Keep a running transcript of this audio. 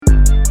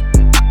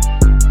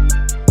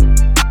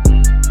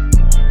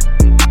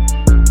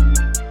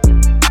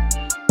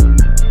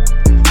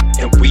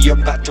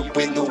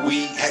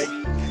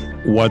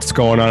What's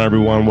going on,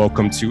 everyone?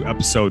 Welcome to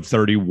episode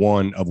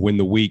 31 of Win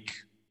the Week.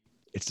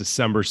 It's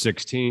December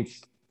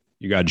 16th.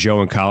 You got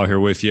Joe and Kyle here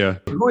with you.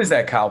 Who is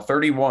that, Kyle?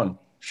 31.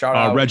 Shout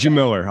out. Reggie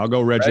Miller. I'll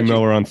go Reggie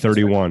Miller on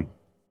 31.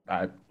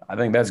 I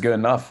think that's good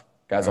enough.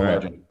 Guy's a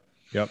legend.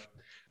 Yep.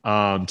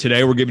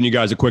 Today, we're giving you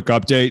guys a quick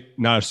update.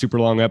 Not a super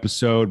long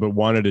episode, but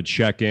wanted to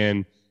check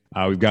in.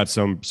 We've got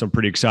some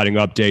pretty exciting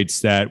updates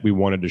that we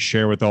wanted to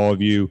share with all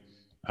of you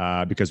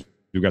because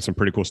we've got some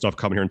pretty cool stuff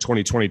coming here in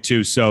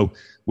 2022. So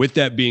with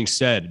that being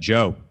said,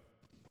 Joe,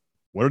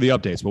 what are the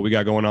updates? What we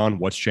got going on?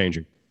 What's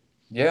changing?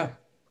 Yeah.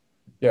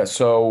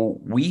 So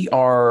we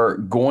are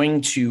going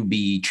to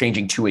be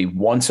changing to a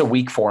once a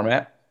week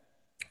format.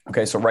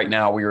 Okay. So right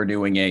now we are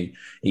doing a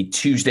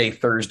Tuesday,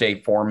 Thursday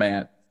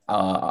format.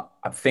 I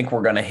think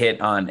we're going to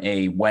hit on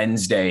a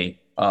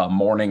Wednesday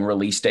morning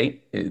release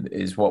date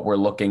is what we're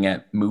looking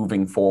at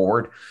moving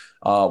forward.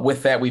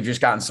 With that, we've just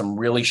gotten some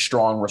really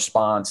strong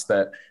response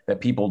that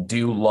people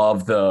do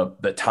love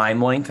the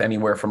time length,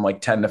 anywhere from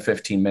like 10 to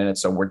 15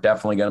 minutes. So we're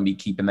definitely going to be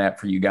keeping that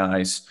for you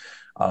guys.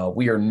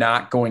 We are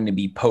not going to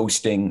be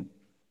posting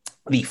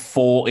the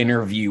full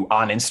interview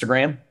on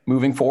Instagram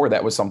moving forward.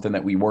 That was something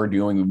that we were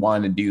doing. We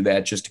wanted to do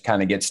that just to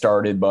kind of get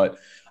started, but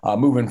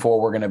moving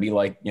forward, we're going to be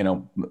like,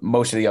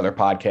 most of the other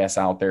podcasts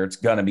out there, it's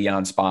going to be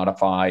on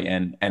Spotify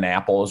and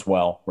Apple as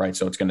well, right?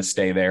 So it's going to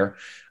stay there.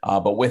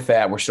 But with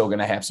that, we're still going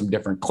to have some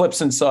different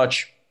clips and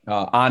such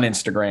on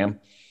Instagram.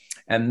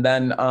 And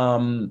then,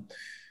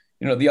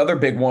 the other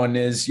big one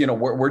is,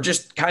 we're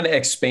just kind of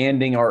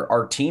expanding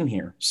our team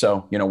here.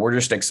 So, we're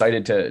just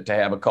excited to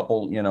have a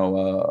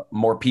couple,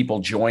 more people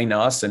join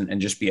us and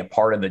just be a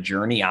part of the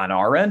journey on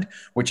our end,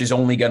 which is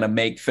only going to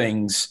make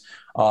things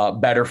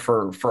better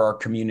for our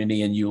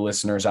community and you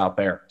listeners out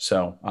there.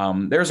 So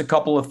there's a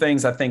couple of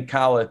things I think,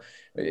 Kyle,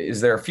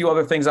 is there a few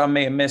other things I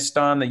may have missed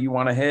on that you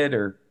want to hit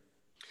or?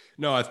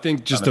 No, I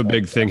think just the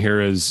big thing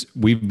here is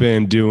we've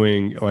been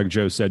doing, like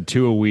Joe said,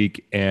 2 a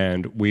week,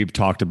 and we've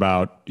talked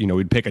about,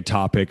 we'd pick a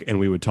topic and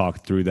we would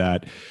talk through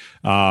that.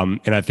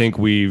 And I think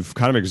we've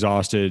kind of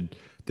exhausted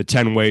the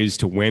 10 ways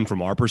to win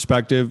from our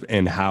perspective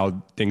and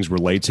how things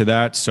relate to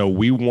that. So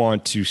we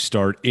want to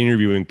start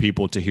interviewing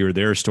people to hear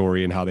their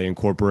story and how they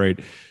incorporate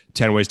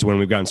 10 ways to win.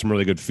 We've gotten some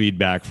really good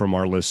feedback from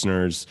our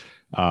listeners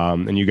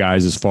and you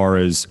guys as far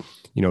as,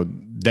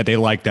 that they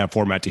like that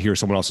format to hear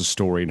someone else's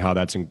story and how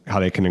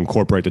they can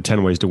incorporate the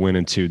 10 ways to win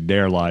into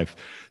their life.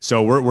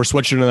 So we're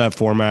switching to that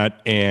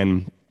format.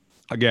 And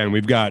again,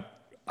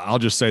 I'll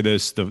just say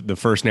this, the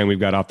first name we've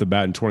got off the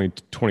bat in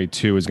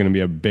 2022 is going to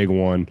be a big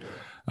one.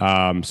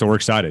 So we're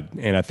excited.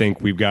 And I think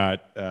we've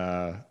got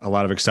a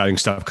lot of exciting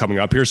stuff coming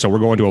up here. So we're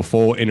going to a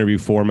full interview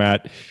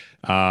format.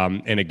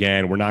 And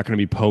again, we're not going to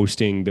be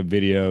posting the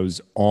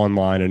videos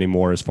online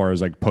anymore as far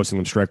as like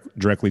posting them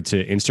directly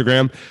to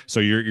Instagram. So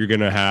you're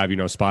going to have,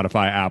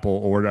 Spotify, Apple,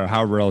 or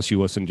however else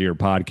you listen to your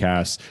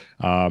podcasts.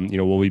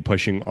 We'll be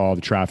pushing all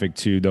the traffic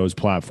to those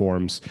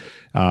platforms,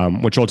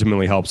 which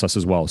ultimately helps us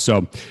as well.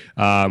 So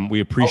we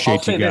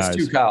appreciate you guys. I'll say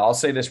this too, Kyle. I'll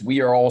say this.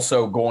 We are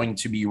also going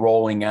to be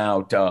rolling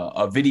out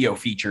a video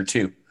feature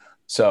too.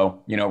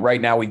 So, right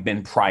now we've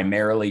been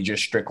primarily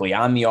just strictly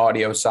on the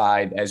audio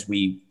side as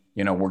we're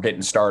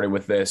getting started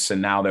with this.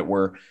 And now that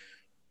we're,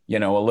 a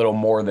little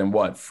more than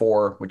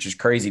which is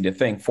crazy to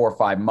think, 4 or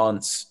 5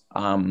 months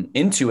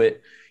into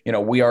it,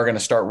 we are going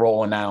to start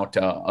rolling out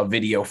a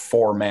video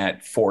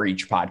format for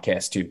each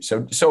podcast too.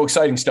 So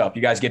exciting stuff.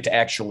 You guys get to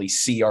actually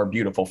see our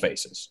beautiful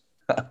faces.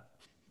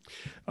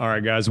 All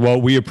right, guys. Well,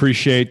 we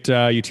appreciate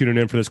you tuning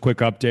in for this quick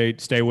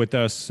update. Stay with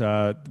us.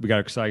 We got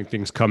exciting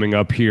things coming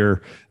up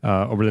here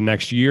over the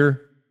next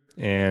year,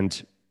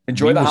 and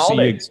enjoy the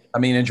holidays.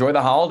 Enjoy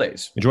the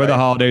holidays. Enjoy the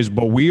holidays.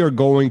 But we are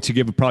going to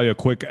give probably a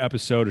quick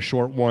episode, a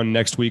short one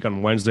next week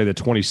on Wednesday, the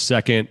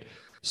 22nd.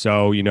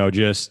 So,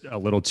 just a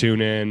little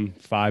tune in,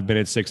 5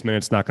 minutes, 6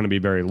 minutes, not going to be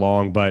very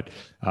long, but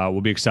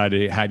we'll be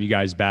excited to have you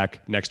guys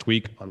back next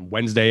week on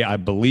Wednesday, I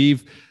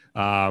believe.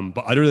 But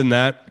other than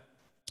that,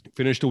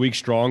 finished a week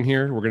strong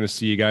here. We're going to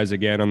see you guys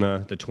again on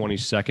the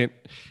 22nd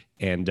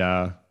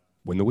and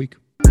win the week.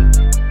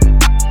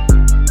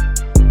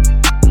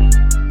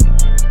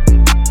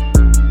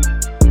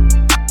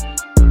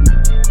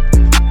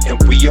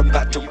 We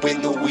about to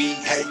win the week,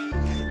 hey.